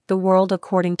The World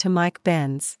According to Mike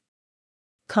Benz.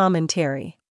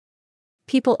 Commentary.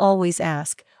 People always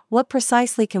ask, what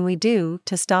precisely can we do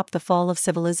to stop the fall of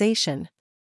civilization?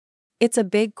 It's a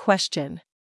big question.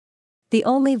 The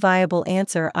only viable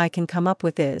answer I can come up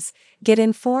with is, get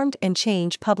informed and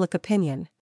change public opinion.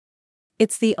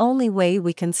 It's the only way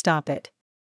we can stop it.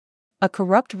 A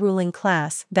corrupt ruling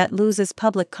class that loses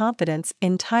public confidence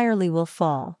entirely will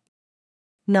fall.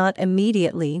 Not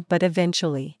immediately, but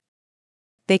eventually.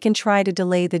 They can try to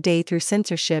delay the day through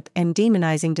censorship and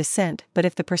demonizing dissent, but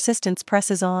if the persistence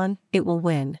presses on, it will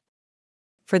win.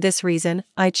 For this reason,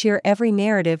 I cheer every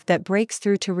narrative that breaks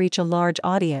through to reach a large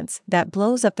audience, that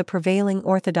blows up the prevailing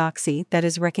orthodoxy that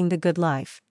is wrecking the good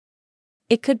life.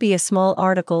 It could be a small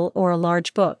article or a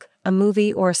large book, a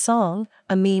movie or a song,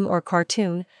 a meme or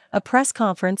cartoon, a press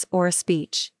conference or a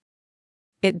speech.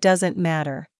 It doesn't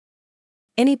matter.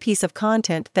 Any piece of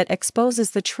content that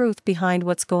exposes the truth behind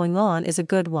what's going on is a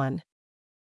good one.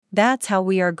 That's how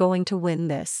we are going to win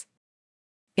this.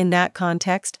 In that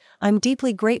context, I'm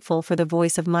deeply grateful for the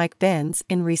voice of Mike Benz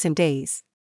in recent days.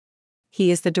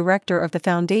 He is the director of the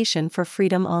Foundation for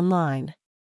Freedom Online.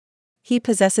 He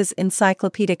possesses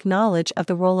encyclopedic knowledge of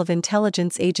the role of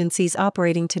intelligence agencies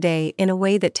operating today in a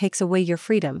way that takes away your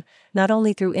freedom, not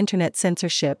only through internet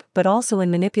censorship but also in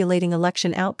manipulating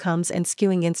election outcomes and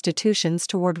skewing institutions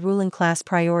toward ruling class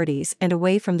priorities and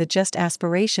away from the just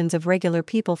aspirations of regular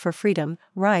people for freedom,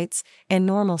 rights, and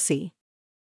normalcy.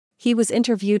 He was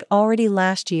interviewed already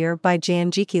last year by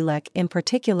Jan Jekielek in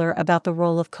particular about the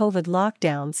role of COVID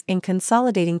lockdowns in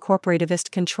consolidating corporativist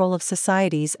control of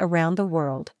societies around the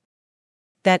world.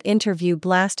 That interview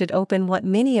blasted open what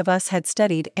many of us had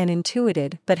studied and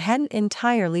intuited but hadn't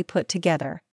entirely put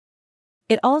together.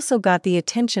 It also got the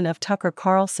attention of Tucker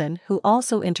Carlson, who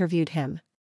also interviewed him.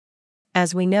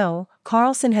 As we know,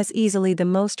 Carlson has easily the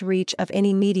most reach of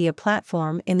any media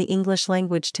platform in the English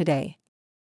language today.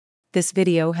 This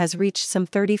video has reached some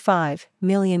 35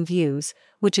 million views,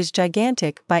 which is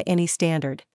gigantic by any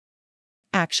standard.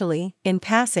 Actually, in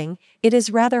passing, it is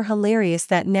rather hilarious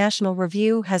that National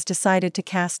Review has decided to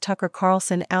cast Tucker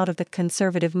Carlson out of the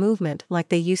conservative movement like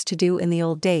they used to do in the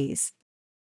old days.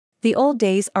 The old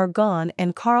days are gone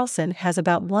and Carlson has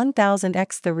about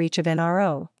 1000x the reach of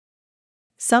NRO.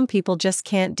 Some people just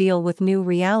can't deal with new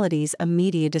realities of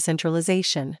media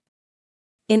decentralization.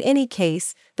 In any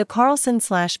case, the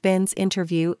Carlson/Benz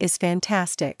interview is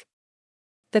fantastic.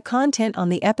 The content on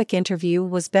the Epic interview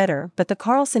was better, but the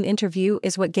Carlson interview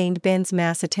is what gained Ben's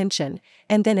mass attention,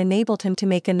 and then enabled him to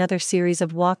make another series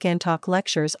of walk and talk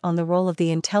lectures on the role of the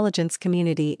intelligence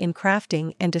community in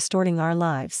crafting and distorting our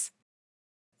lives.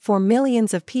 For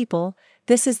millions of people,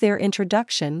 this is their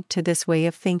introduction to this way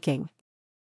of thinking.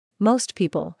 Most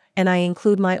people, and I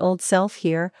include my old self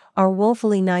here, are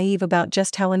woefully naive about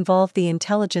just how involved the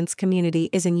intelligence community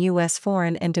is in U.S.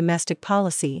 foreign and domestic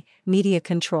policy, media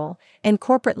control, and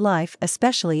corporate life,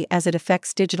 especially as it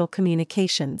affects digital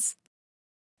communications.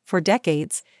 For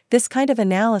decades, this kind of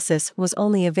analysis was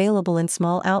only available in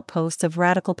small outposts of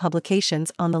radical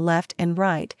publications on the left and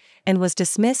right, and was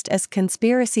dismissed as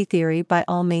conspiracy theory by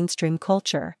all mainstream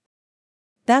culture.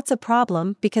 That's a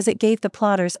problem because it gave the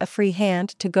plotters a free hand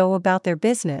to go about their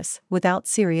business without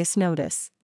serious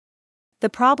notice. The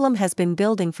problem has been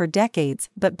building for decades,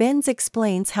 but Benz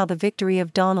explains how the victory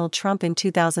of Donald Trump in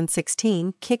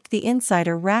 2016 kicked the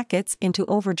insider rackets into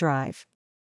overdrive.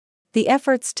 The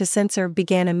efforts to censor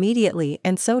began immediately,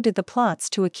 and so did the plots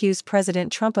to accuse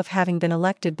President Trump of having been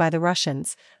elected by the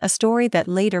Russians, a story that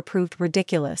later proved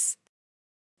ridiculous.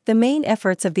 The main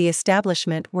efforts of the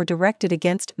establishment were directed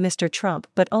against Mr. Trump,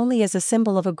 but only as a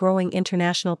symbol of a growing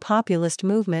international populist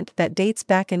movement that dates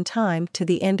back in time to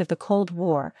the end of the Cold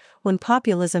War, when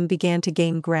populism began to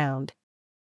gain ground.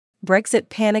 Brexit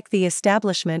panicked the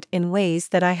establishment in ways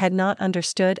that I had not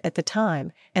understood at the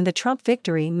time, and the Trump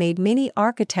victory made many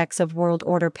architects of world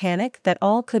order panic that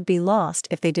all could be lost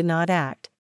if they did not act.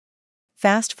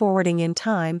 Fast forwarding in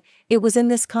time, it was in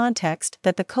this context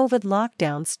that the COVID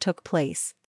lockdowns took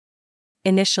place.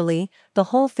 Initially, the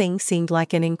whole thing seemed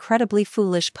like an incredibly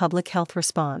foolish public health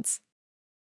response.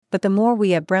 But the more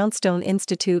we at Brownstone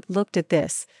Institute looked at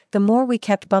this, the more we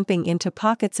kept bumping into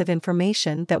pockets of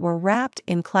information that were wrapped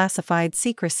in classified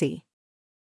secrecy.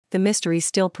 The mysteries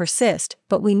still persist,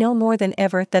 but we know more than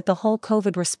ever that the whole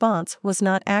COVID response was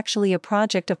not actually a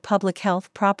project of public health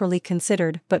properly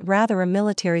considered, but rather a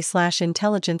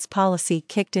military/intelligence policy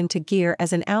kicked into gear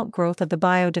as an outgrowth of the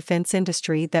biodefense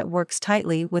industry that works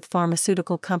tightly with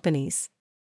pharmaceutical companies.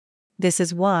 This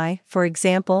is why, for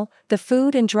example, the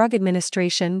Food and Drug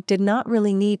Administration did not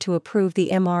really need to approve the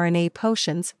mRNA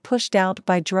potions pushed out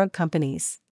by drug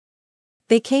companies.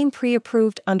 They came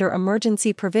pre-approved under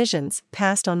emergency provisions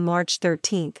passed on March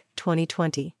 13,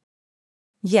 2020.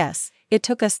 Yes, it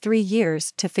took us 3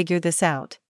 years to figure this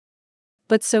out.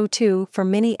 But so too for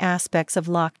many aspects of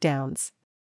lockdowns.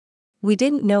 We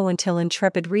didn't know until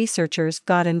intrepid researchers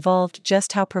got involved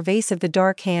just how pervasive the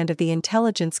dark hand of the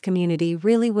intelligence community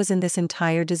really was in this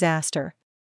entire disaster.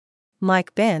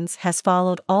 Mike Benz has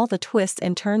followed all the twists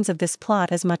and turns of this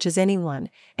plot as much as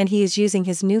anyone, and he is using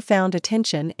his newfound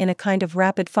attention in a kind of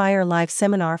rapid-fire live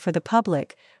seminar for the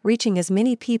public, reaching as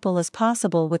many people as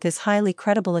possible with his highly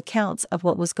credible accounts of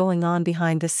what was going on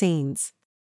behind the scenes.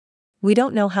 We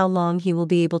don't know how long he will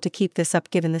be able to keep this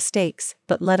up given the stakes,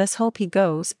 but let us hope he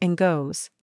goes and goes.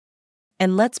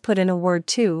 And let's put in a word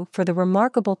too for the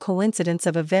remarkable coincidence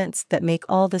of events that make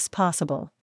all this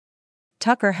possible.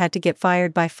 Tucker had to get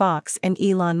fired by Fox and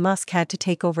Elon Musk had to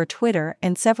take over Twitter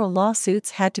and several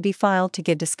lawsuits had to be filed to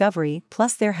get Discovery,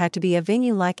 plus there had to be a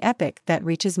venue like Epic that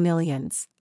reaches millions.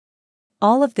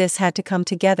 All of this had to come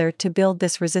together to build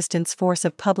this resistance force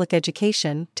of public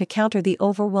education to counter the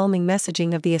overwhelming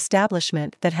messaging of the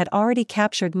establishment that had already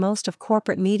captured most of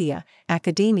corporate media,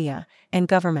 academia, and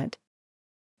government.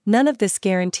 None of this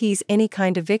guarantees any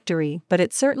kind of victory, but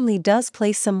it certainly does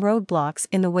place some roadblocks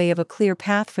in the way of a clear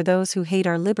path for those who hate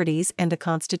our liberties and the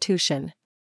Constitution.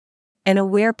 An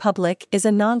aware public is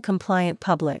a non-compliant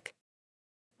public.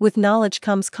 With knowledge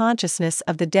comes consciousness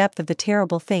of the depth of the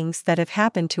terrible things that have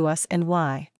happened to us and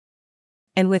why.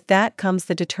 And with that comes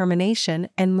the determination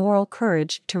and moral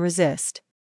courage to resist.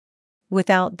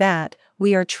 Without that,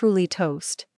 we are truly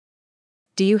toast.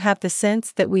 Do you have the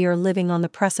sense that we are living on the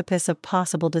precipice of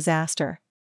possible disaster?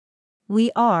 We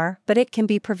are, but it can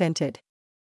be prevented.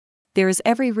 There is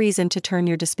every reason to turn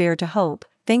your despair to hope,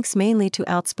 thanks mainly to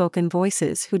outspoken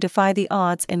voices who defy the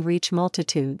odds and reach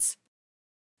multitudes.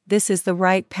 This is the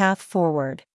right path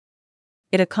forward.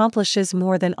 It accomplishes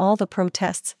more than all the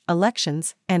protests,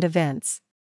 elections, and events.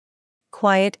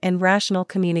 Quiet and rational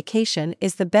communication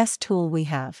is the best tool we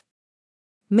have.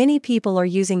 Many people are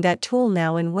using that tool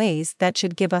now in ways that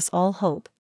should give us all hope.